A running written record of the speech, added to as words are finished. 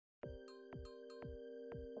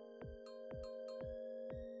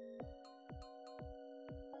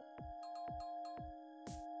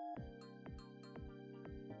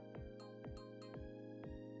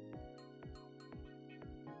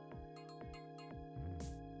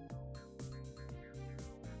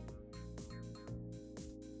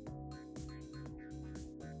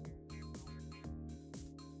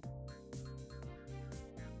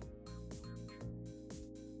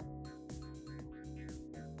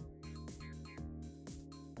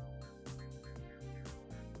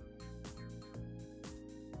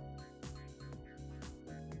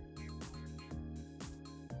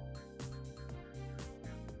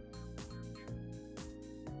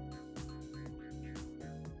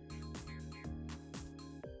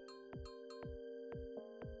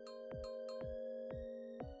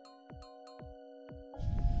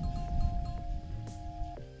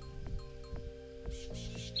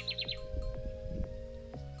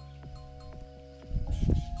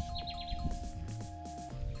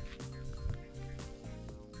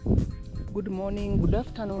good morning, good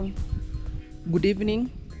afternoon, good evening,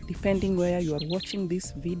 depending where you are watching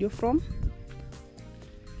this video from,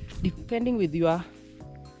 depending with your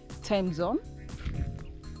time zone.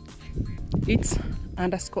 It's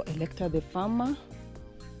 _Electa the farmer.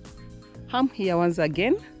 I'm here once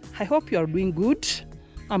again. I hope you are doing good.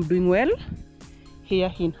 I'm doing well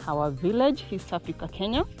here in our village, East Africa,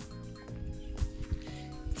 Kenya.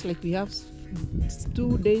 It's like we have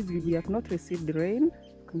 2 days we have not received rain.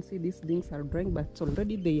 You can see these things are drying, but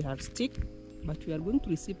already they are stick. But we are going to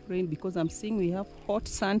receive rain because I'm seeing we have hot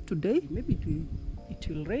sun today. Maybe it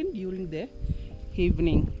will rain during the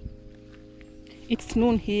evening. It's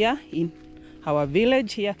noon here in our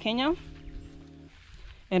village here, Kenya.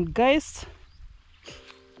 And guys,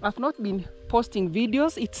 I've not been posting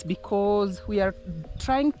videos. It's because we are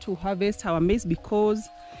trying to harvest our maize, because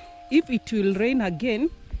if it will rain again,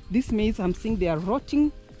 this maize, I'm seeing they are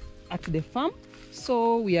rotting at the farm.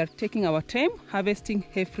 So we are taking our time harvesting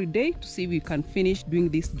every day to see if we can finish doing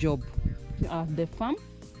this job at the farm.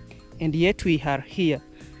 And yet we are here.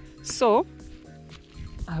 So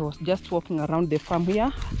I was just walking around the farm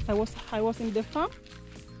here. I was in the farm,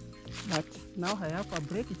 but now I have a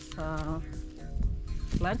break. It's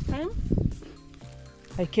lunchtime.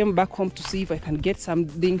 I came back home to see if I can get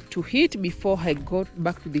something to eat before I go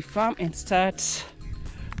back to the farm and start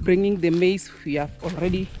bringing the maize we have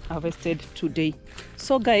already harvested today.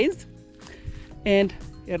 So guys, and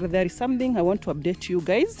there is something I want to update you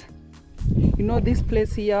guys. You know, this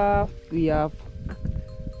place here, we have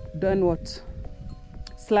done what?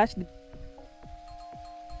 Slashed,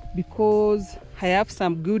 because I have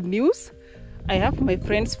some good news. I have my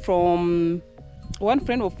friends from, one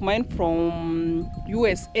friend of mine from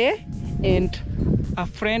USA and a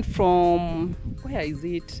friend from, where is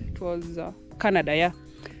it? It was Canada, yeah.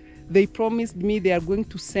 They promised me they are going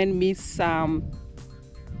to send me some,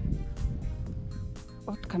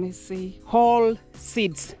 what can I say, whole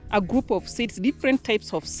seeds, a group of seeds, different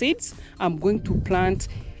types of seeds I'm going to plant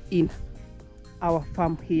in our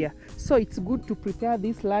farm here. So it's good to prepare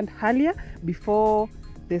this land earlier before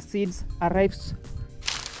the seeds arrives.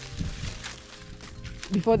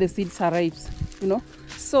 You know.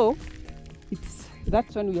 So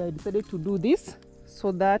that's when we have decided to do this,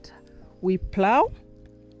 so that we plow,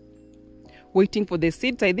 waiting for the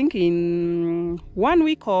seeds. I think in 1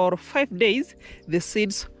 week or 5 days the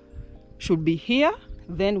seeds should be here.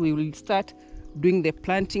 Then we will start doing the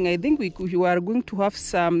planting. I think we are going to have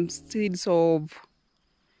some seeds of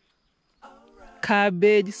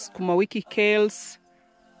cabbage, sukuma wiki, kales,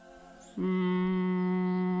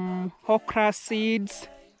 okra seeds.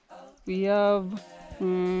 We have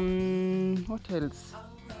what else?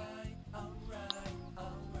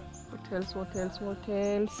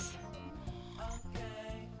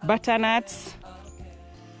 Butternuts,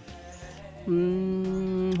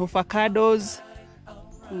 avocados,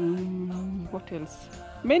 what else?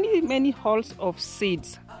 Many hulls of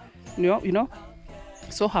seeds, you know.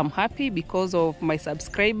 So I'm happy because of my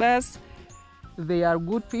subscribers. They are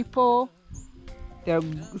good people.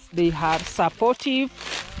 They are supportive.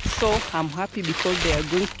 So I'm happy because they are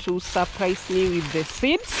going to surprise me with the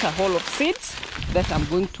seeds, a whole of seeds that I'm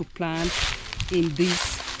going to plant in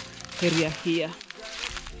this area here.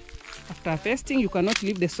 After harvesting, you cannot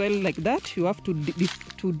leave the soil like that. You have to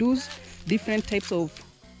do different types of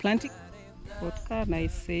planting. What can I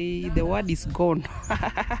say? The word is gone.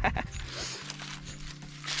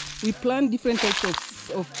 We plant different types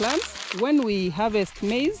of plants. When we harvest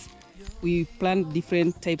maize, we plant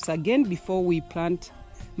different types again before we plant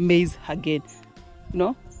maize again.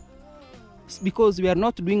 No? Because we are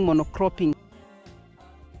not doing monocropping.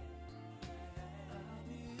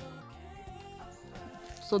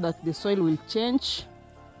 So that the soil will change.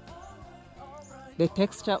 The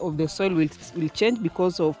texture of the soil will change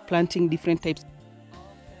because of planting different types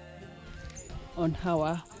on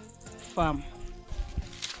our farm.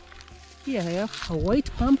 Here I have a white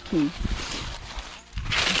pumpkin.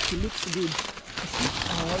 It looks good. A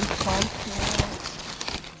white pumpkin.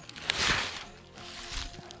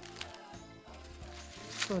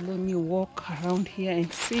 So let me walk around here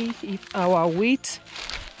and see if our wheat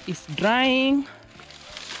is drying.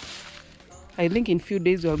 I think in few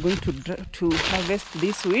days we are going to harvest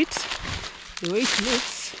this wheat. The way it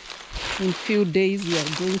looks, in few days we are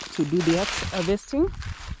going to do the harvesting,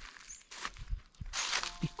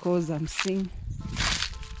 because I'm seeing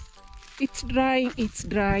it's drying. You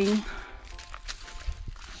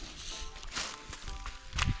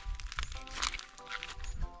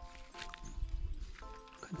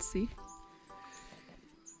can see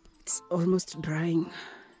it's almost drying.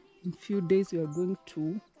 In few days we are going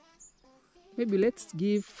to maybe let's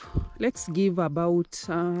give about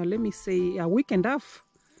let me say a week and a half.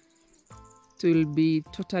 It will be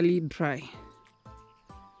totally dry.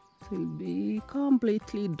 It will be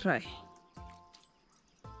completely dry.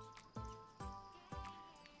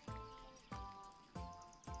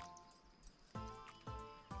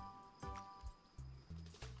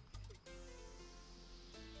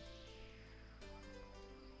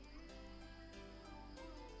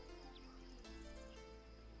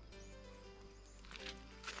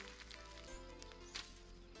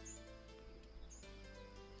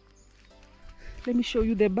 Let me show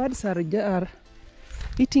you, the birds are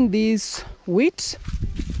eating this wheat.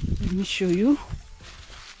 Let me show you.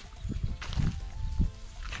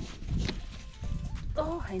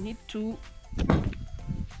 Oh, I need to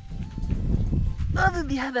go to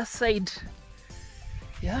the other side.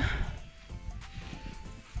 Yeah.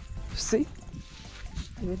 See?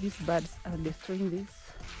 Where these birds are destroying this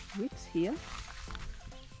wheat here.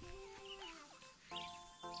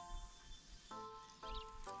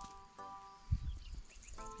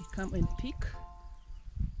 Come and pick.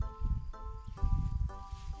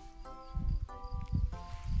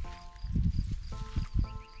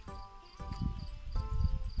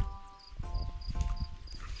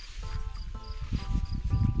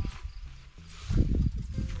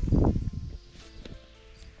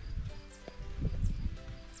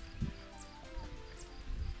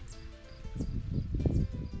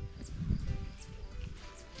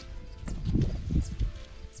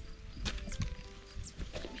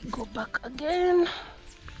 Go back again.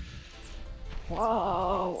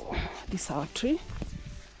 Wow, this is our tree.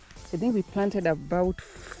 I think we planted about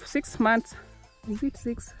 6 months. Is it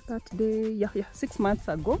 6 that day? Yeah, 6 months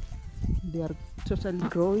ago. They are totally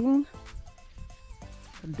growing.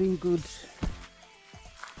 They're doing good.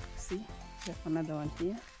 See, there's another one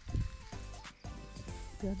here.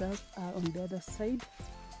 The others are on the other side,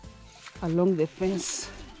 along the fence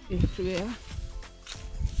everywhere.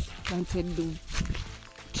 Planted the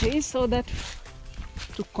trees so that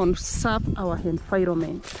to conserve our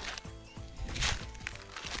environment.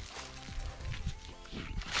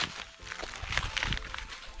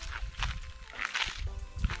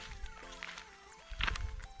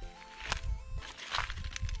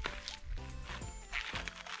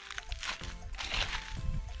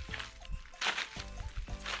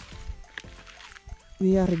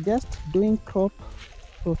 We are just doing crop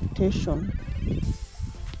rotation.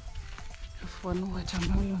 One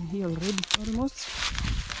watermelon here already, almost.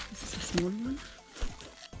 This is a small one.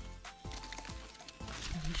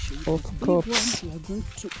 Of crops. We are going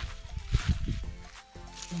to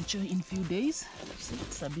enjoy in a few days. See,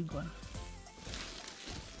 it's a big one.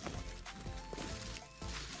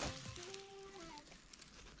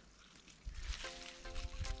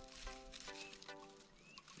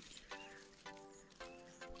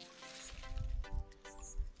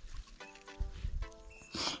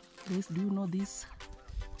 Guys, do you know this?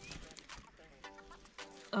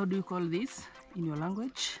 How do you call this in your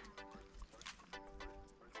language?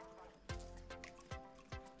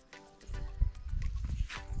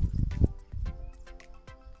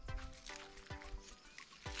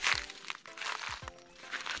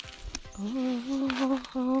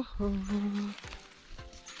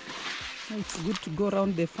 It's good to go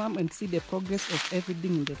around the farm and see the progress of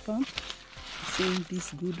everything in the farm. Seeing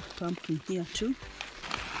this good pumpkin here too.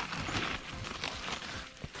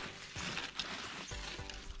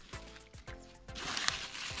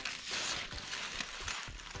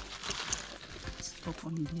 Stop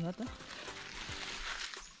on the other.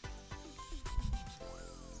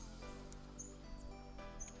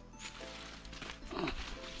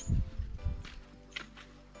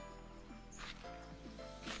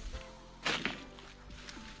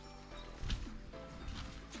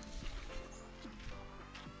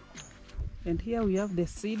 And here we have the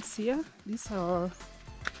seeds here. These are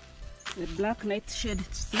the black nightshade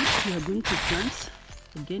seeds we are going to plant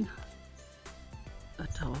again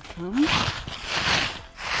at our farm.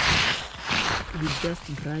 And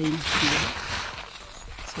just drying here.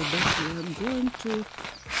 So that we are going to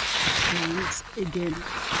plant again.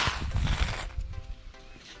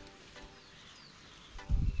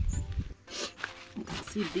 You can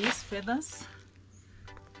see these feathers.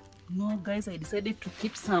 No, guys, I decided to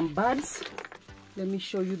keep some birds. Let me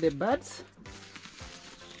show you the birds.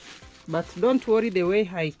 But don't worry, the way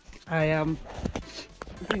I am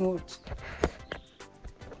doing what?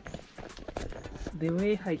 The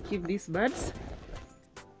way I keep these birds,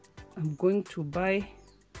 I'm going to buy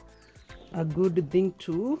a good thing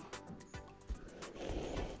to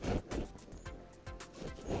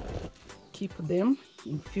keep them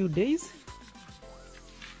in few days.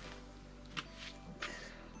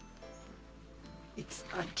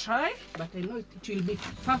 try, but I know it will be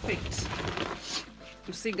perfect.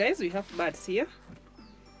 You see guys, we have birds here.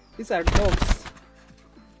 These are dogs.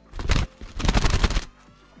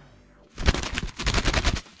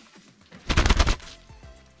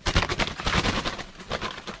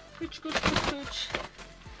 Kuch.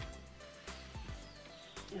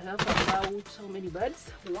 You have about how many birds?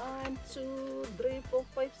 1, 2, 3, 4,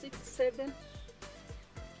 5, 6, 7,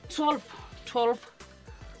 12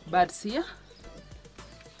 birds here.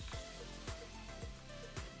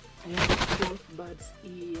 I have 12 birds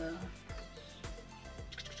here.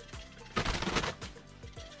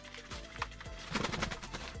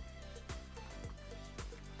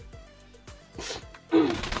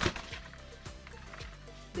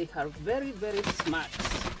 They are very, very smart.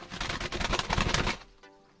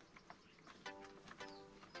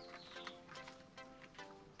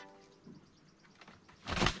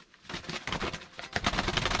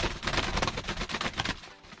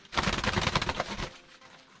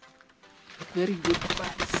 Very good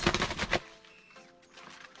birds.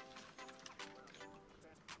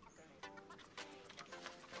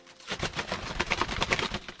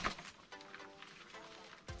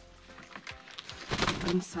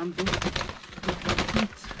 Bring something to eat.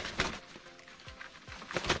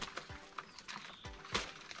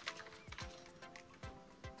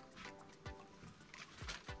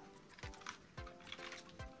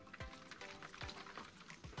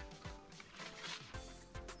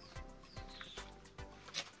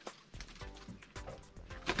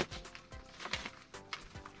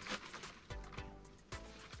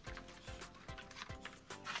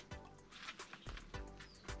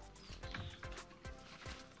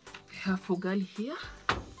 Have ugali here.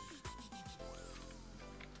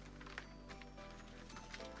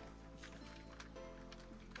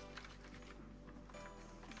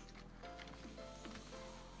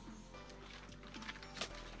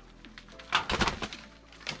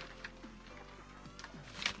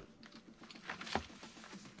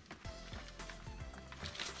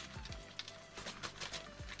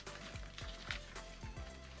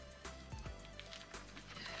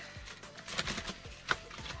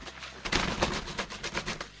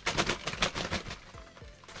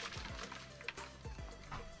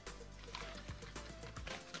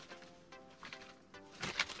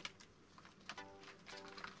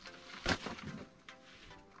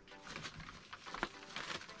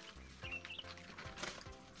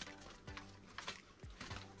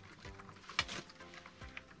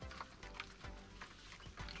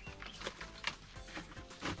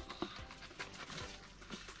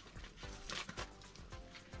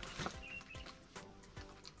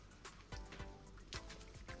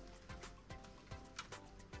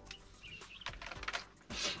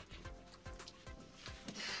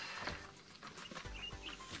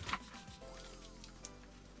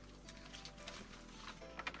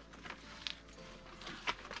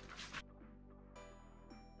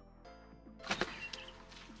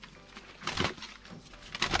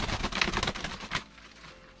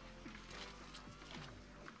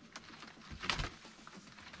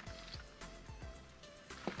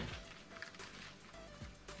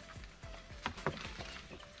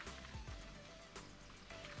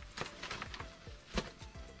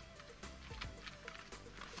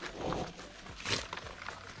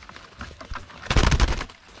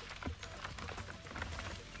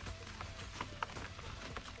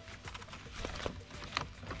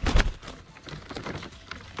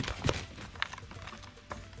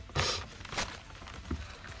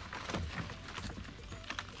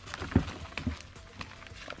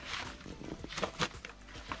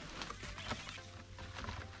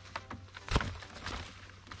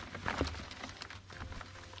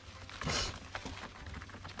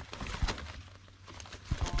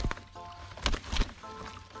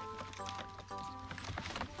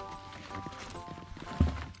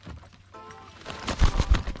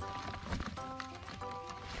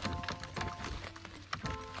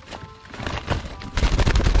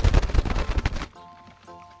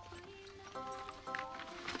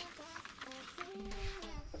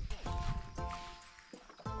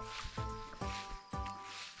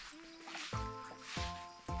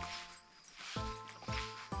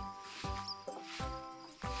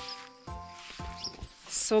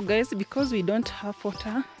 So guys, because we don't have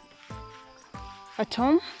water at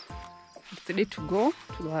home, it's ready to go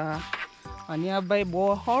to a nearby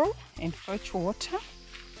borehole and fetch water,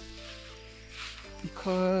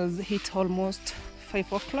 because it's almost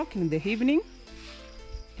 5 o'clock in the evening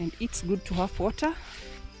and it's good to have water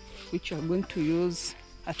which you are going to use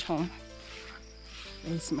at home.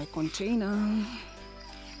 There's my container.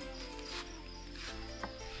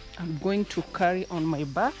 I'm going to carry on my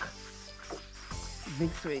back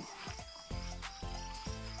this way.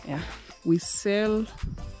 Yeah, we sell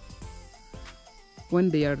when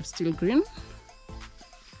they are still green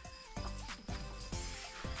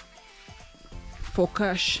for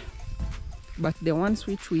cash, but the ones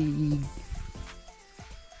which we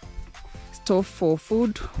store for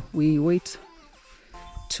food, we wait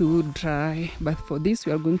to dry. But for this,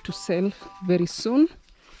 we are going to sell very soon.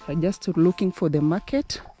 We're just looking for the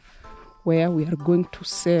market where we are going to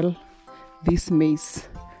sell this maize.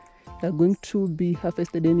 They are going to be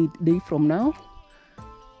harvested any day from now.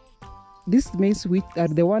 These maize which are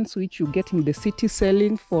the ones which you get in the city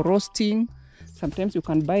selling for roasting. Sometimes you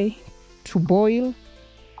can buy to boil,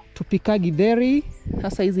 tupika githeri.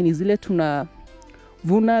 Hasa hizi ni zile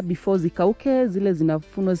tunavuna before zikauke, zile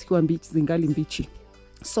zinavunwa zikiwa mbichi, zingali mbichi.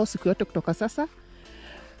 So siku yote kutoka sasa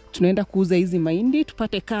tunaenda kuuza hizi mahindi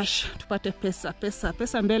tupate cash, tupate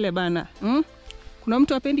pesa mbele bana. Kuna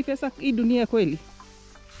mtu apendi pesa hii dunia kweli?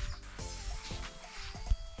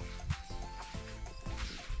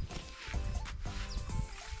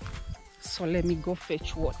 So let me go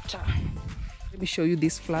fetch water. Let me show you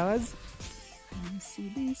these flowers. Let me see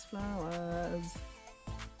these flowers.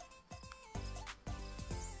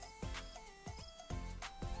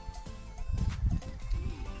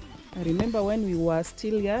 I remember when we were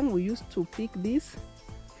still young, we used to pick this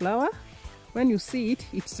flower. When you see it,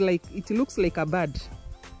 it looks like a bird.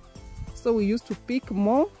 So we used to pick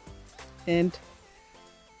more, and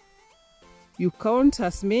you count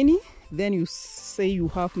as many, then you say you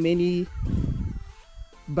have many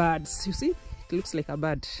birds. You see, it looks like a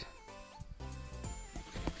bird.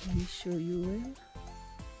 Let me show you well.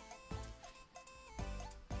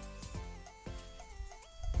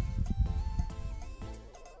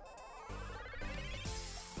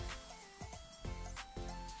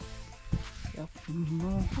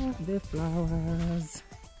 More of the flowers.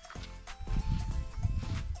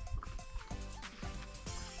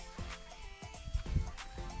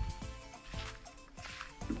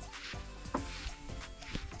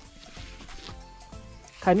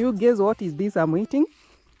 Can you guess what is this I'm eating?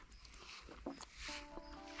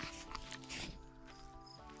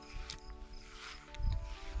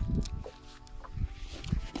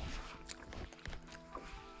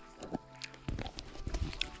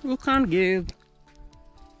 You can't give.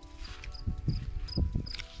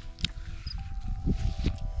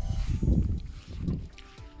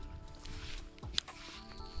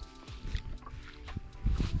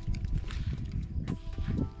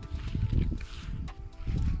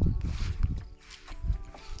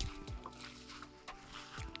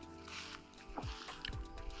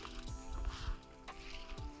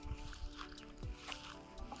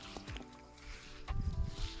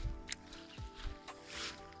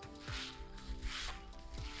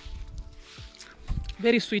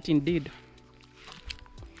 Very sweet indeed.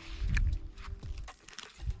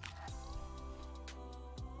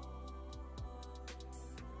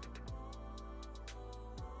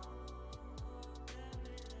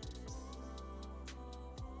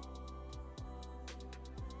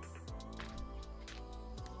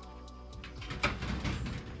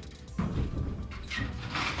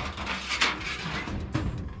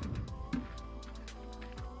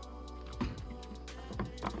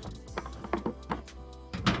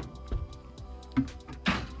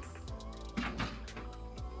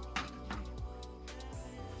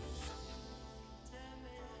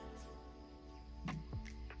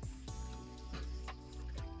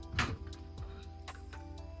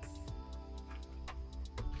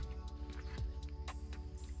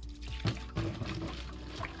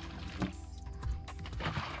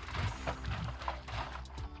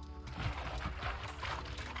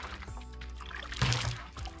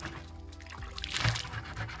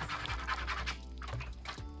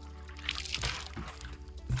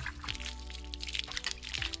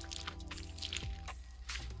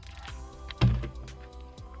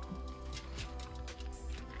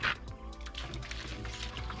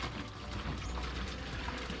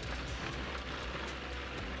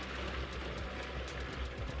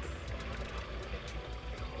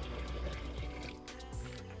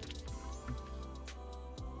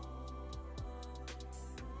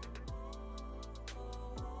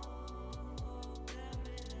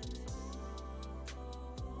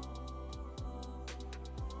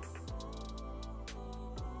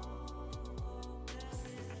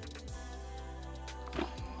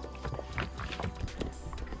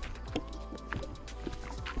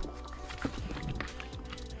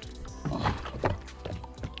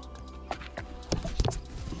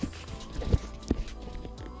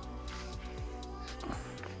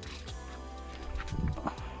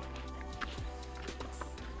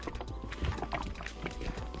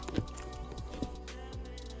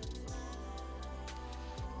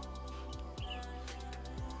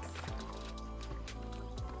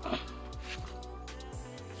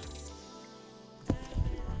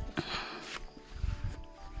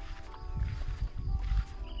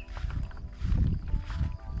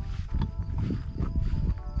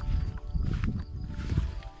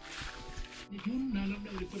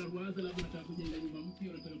 unaruwaza labda unataka kujenga nyumba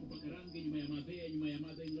mpya, unataka kupaka rangi nyuma ya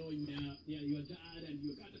mother-in-law, nyuma ya your dad and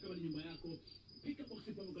your hata kama ni nyumba yako, pick up box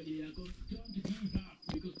kwa ajili yako. Don't give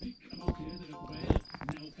up because pick about inaweza kukubaya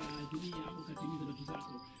na ukaazimia au ukatimiza ndoto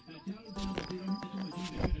zako. Dial the number 0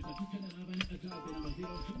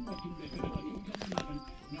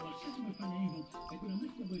 na wakati umefanya hivyo, kuna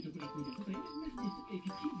message ambayo itakuwa kuja. Sasa hii message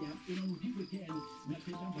ikija unaujibu again na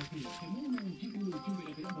namba 0. Kama unaujibu ule ujumbe na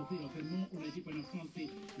namba 0, kama unajipa nafasi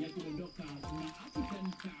ya kuondoka na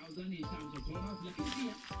 $10,000 in terms of bonus, lakini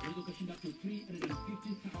pia unaweza kushinda up to $350,000,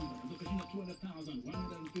 unaweza kushinda $200,000,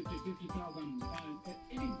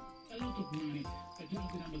 $150,000, a lot of money. Dial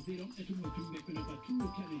the number 0, tuma ujumbe kwenda kwa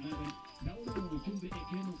 21011 na ule ujumbe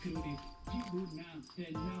again ukirudi jibu na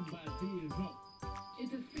namba 0.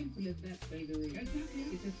 It's as simple as that, by the way. Exactly.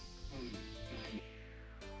 It's as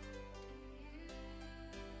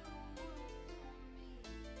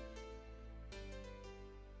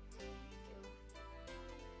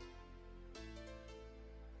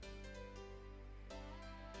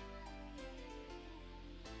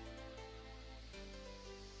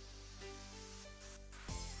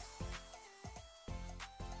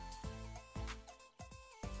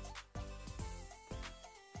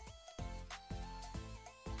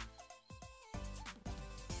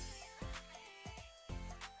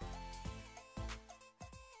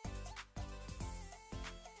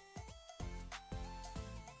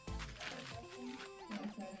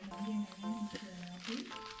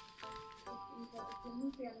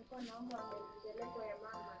alikuwa naomba mbeleko ya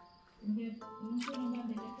mama. Ndio, naomba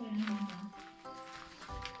mbeleko ya mama.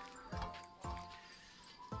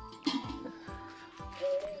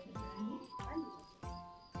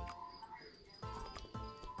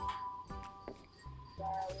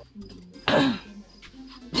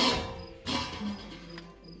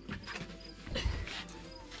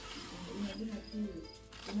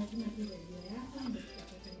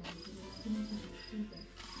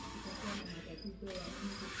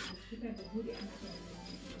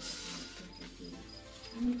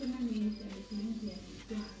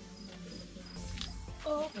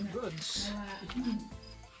 Oh, good.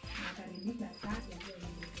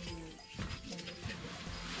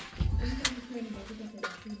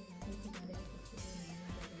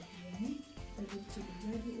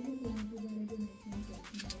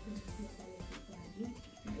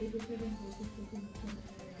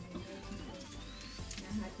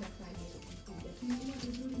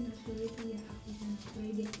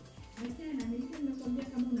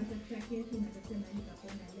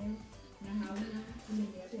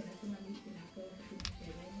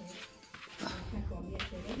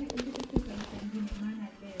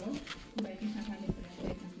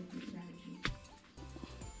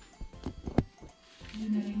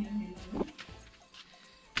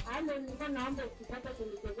 Naomba ukitaka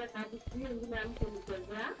kunichezea kadi hiyo ngine amko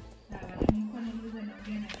nichezea. Sawa, nilikuwa nauliza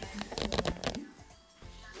naongea na nani?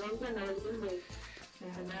 Naongea na wengine.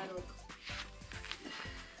 Naro.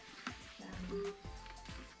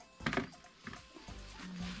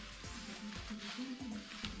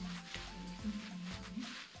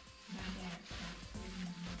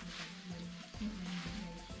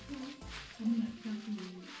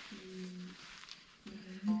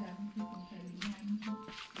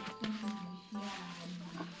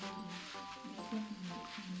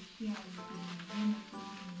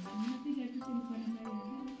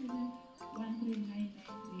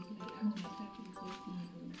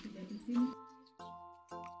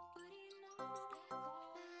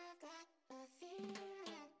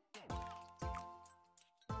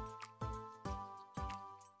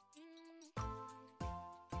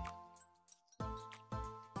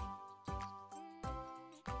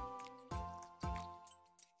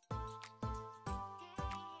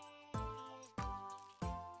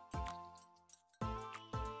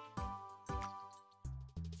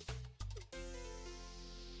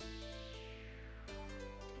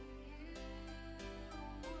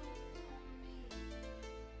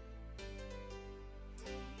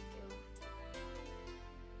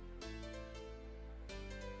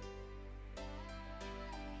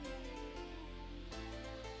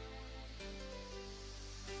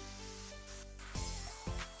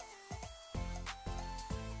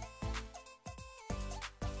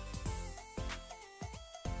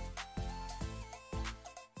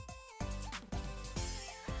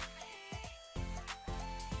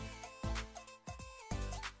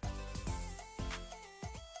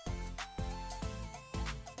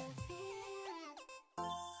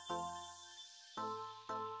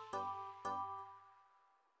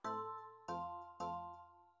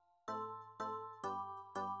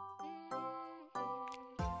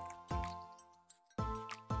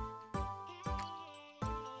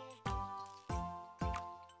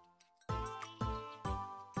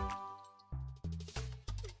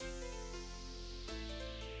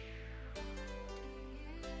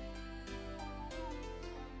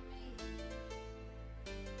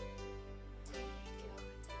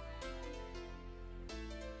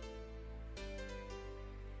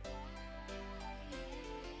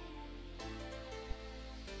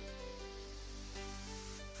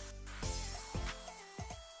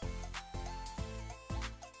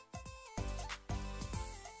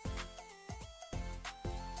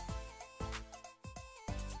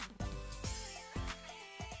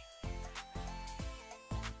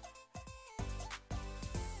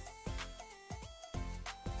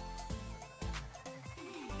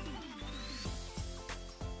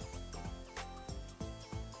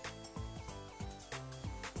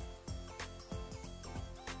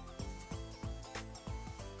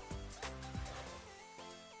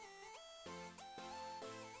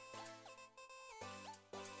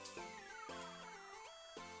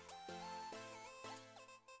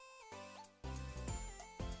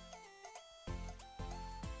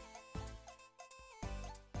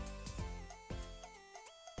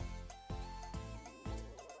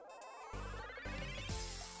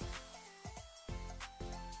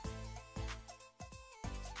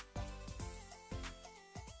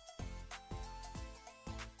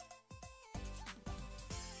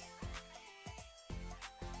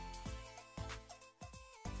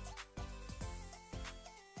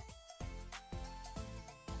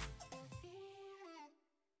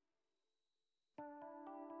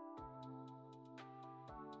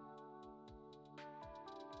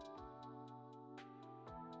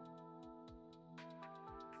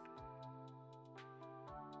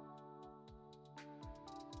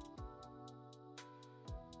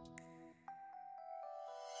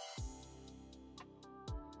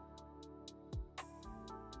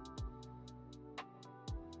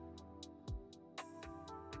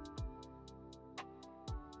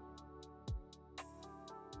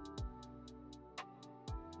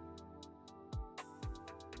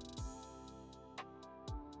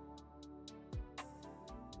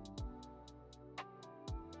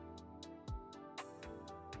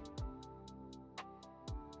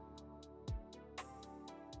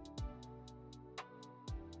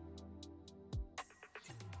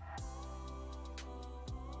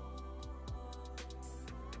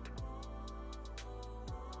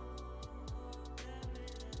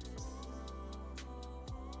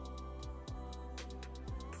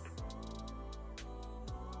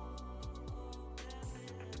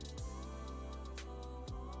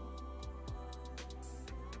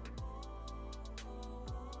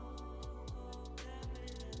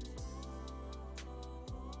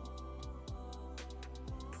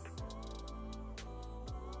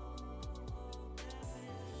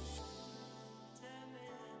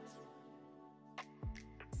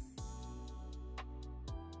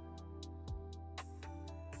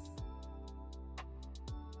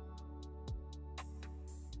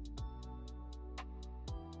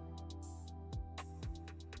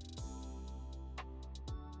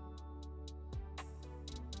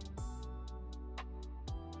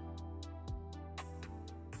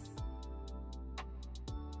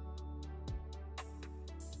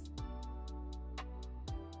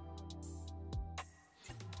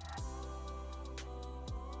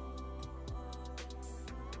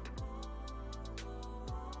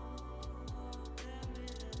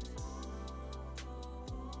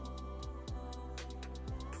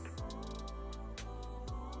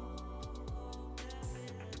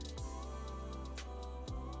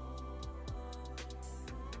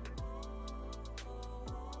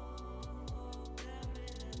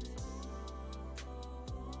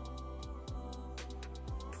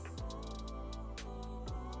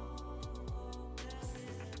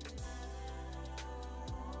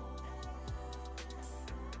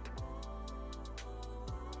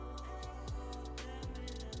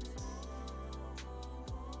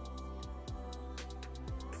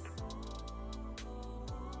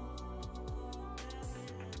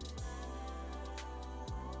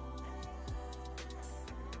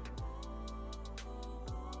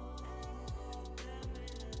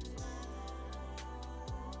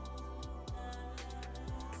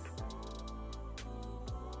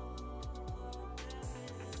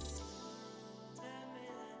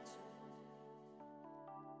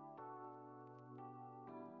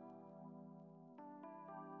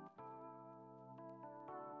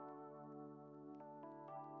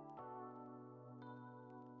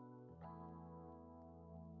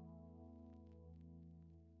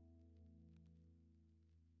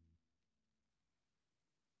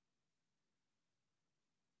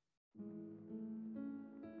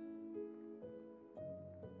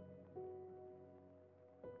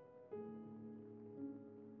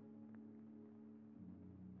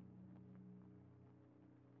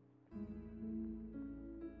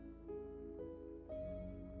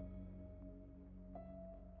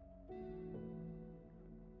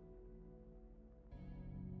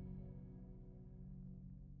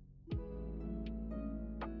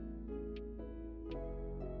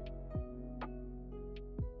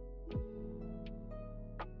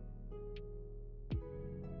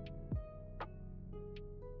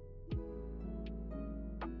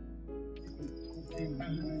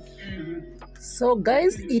 So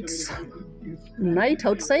guys, it's night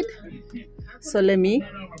outside, so let me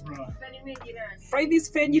fry these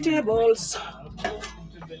vegetables.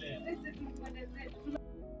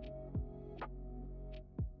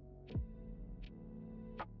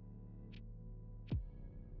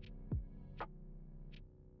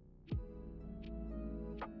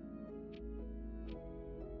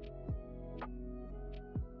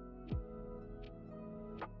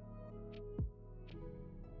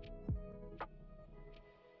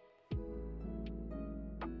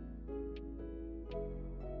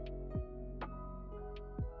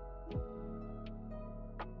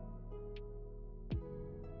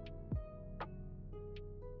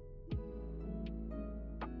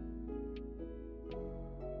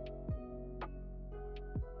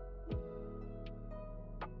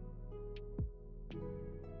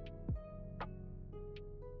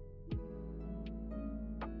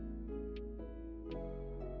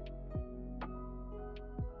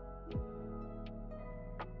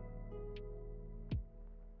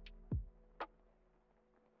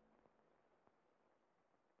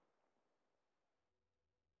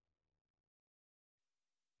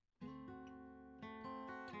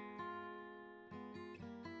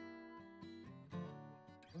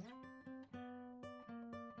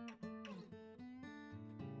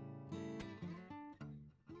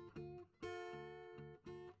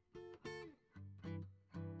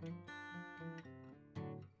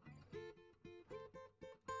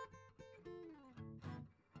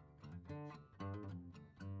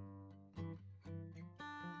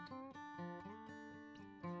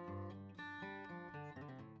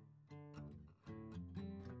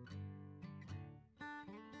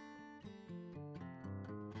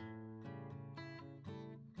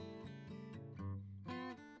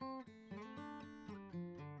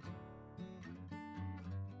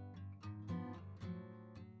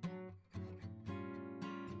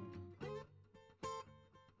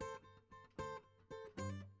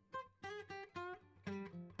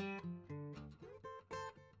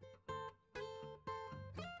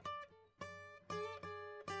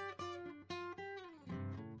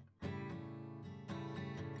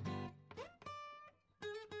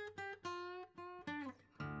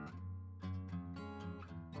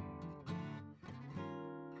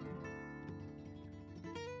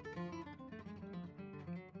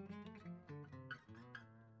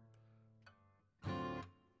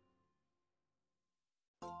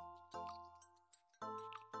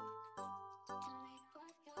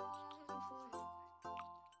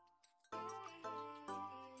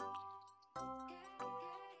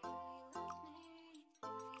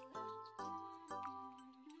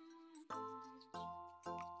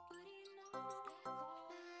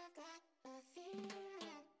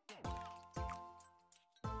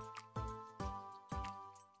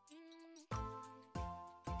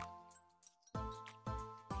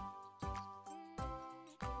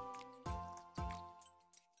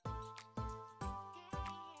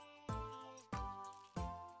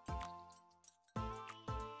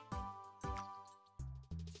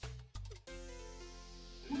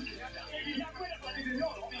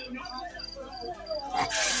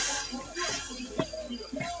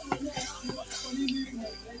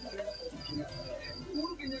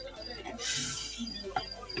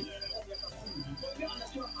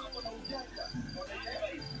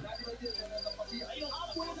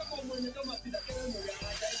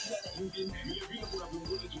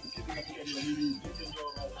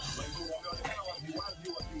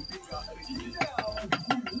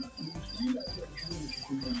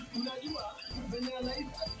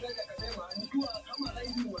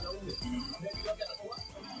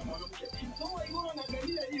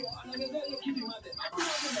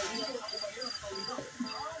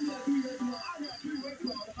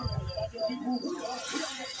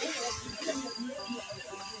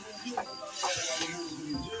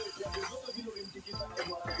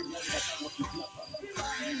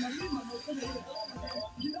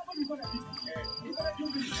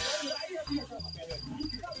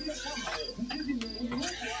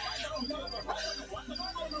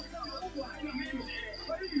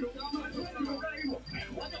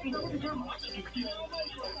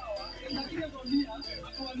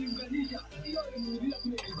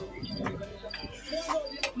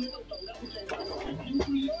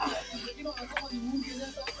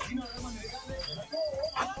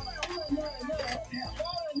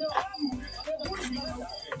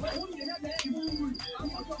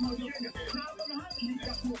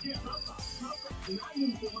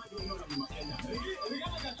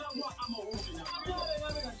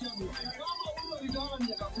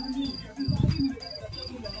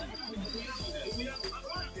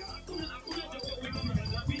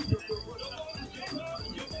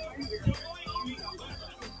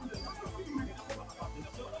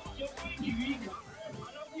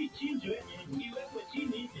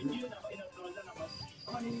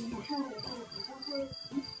 Una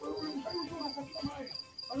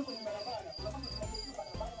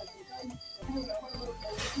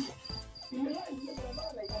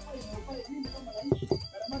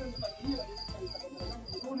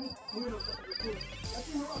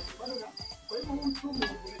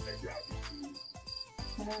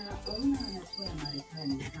hatua ya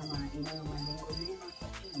Marekani kama inayo malengo mema kwa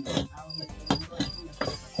Kenya au ni kuondoa Kenya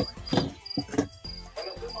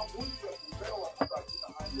wanasema mwisho wa kupewa hata hakuna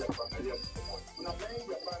haja ya kuangalia mtu mmoja. Kuna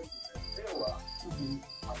mengi ambayo tumepewa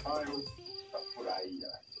ambayo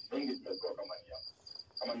tutafurahia. Mengi tumepewa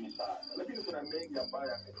kama misaada, lakini kuna mengi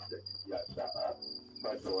ambayo yamekuja kibiashara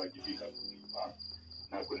ambayo tunawajibika kulipa,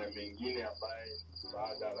 na kuna mengine ambayo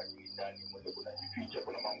msaada, lakini ndani mmoja kuna jificha,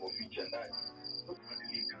 kuna mambo ficha ndani.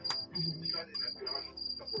 Kubadilika. Msaada inapewa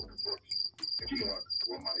watu tofauti. Lakini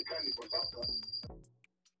wa Marekani kwa sasa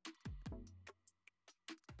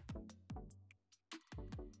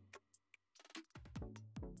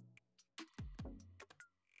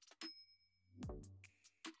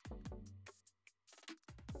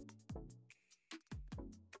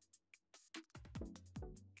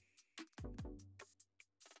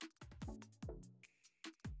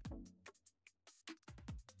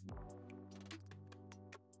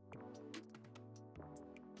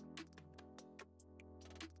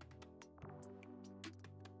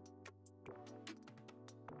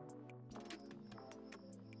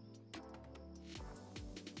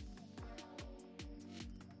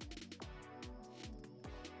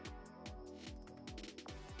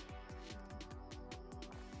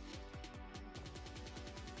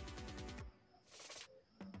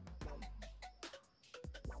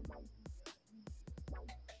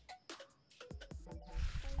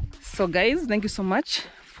So guys, thank you so much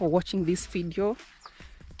for watching this video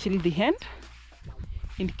till the end.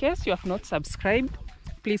 In case you have not subscribed,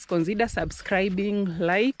 please consider subscribing,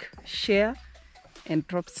 like, share, and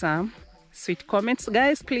drop some sweet comments.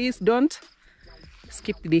 Guys, please don't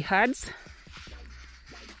skip the ads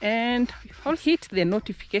and all hit the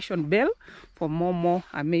notification bell for more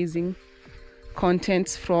amazing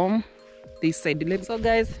contents from this side. So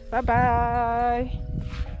guys, bye bye.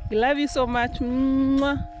 We love you so much.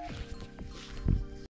 Mwah.